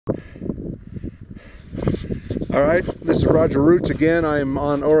All right, this is Roger Roots again. I'm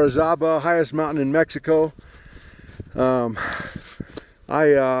on Orizaba, highest mountain in Mexico. I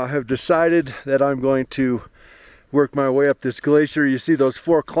have decided that I'm going to work my way up this glacier. You see those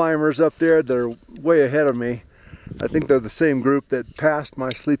 4 climbers up there? They're way ahead of me. I think they're the same group that passed my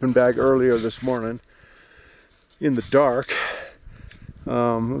sleeping bag earlier this morning in the dark.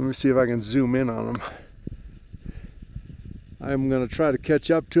 Let me see if I can zoom in on them. I'm going to try to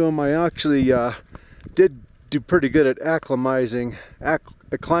catch up to them. I actually did do pretty good at acclimatizing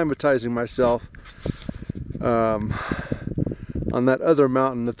myself on that other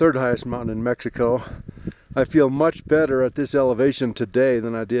mountain, the 3rd highest mountain in Mexico. I feel much better at this elevation today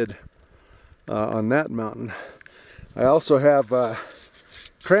than I did on that mountain. I also have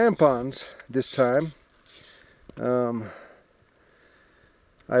crampons this time. I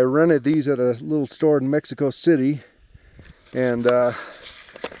rented these at a little store in Mexico City, and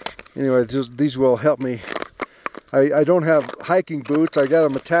anyway, these will help me. I don't have hiking boots. I got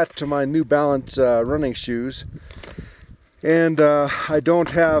them attached to my New Balance running shoes, and I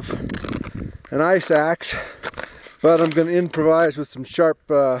don't have an ice axe, but I'm going to improvise with some sharp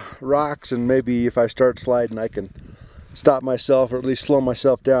rocks, and maybe if I start sliding I can stop myself or at least slow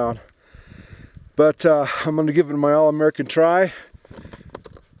myself down. But I'm going to give it my all-American try,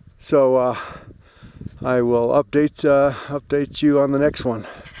 so I will update you on the next one.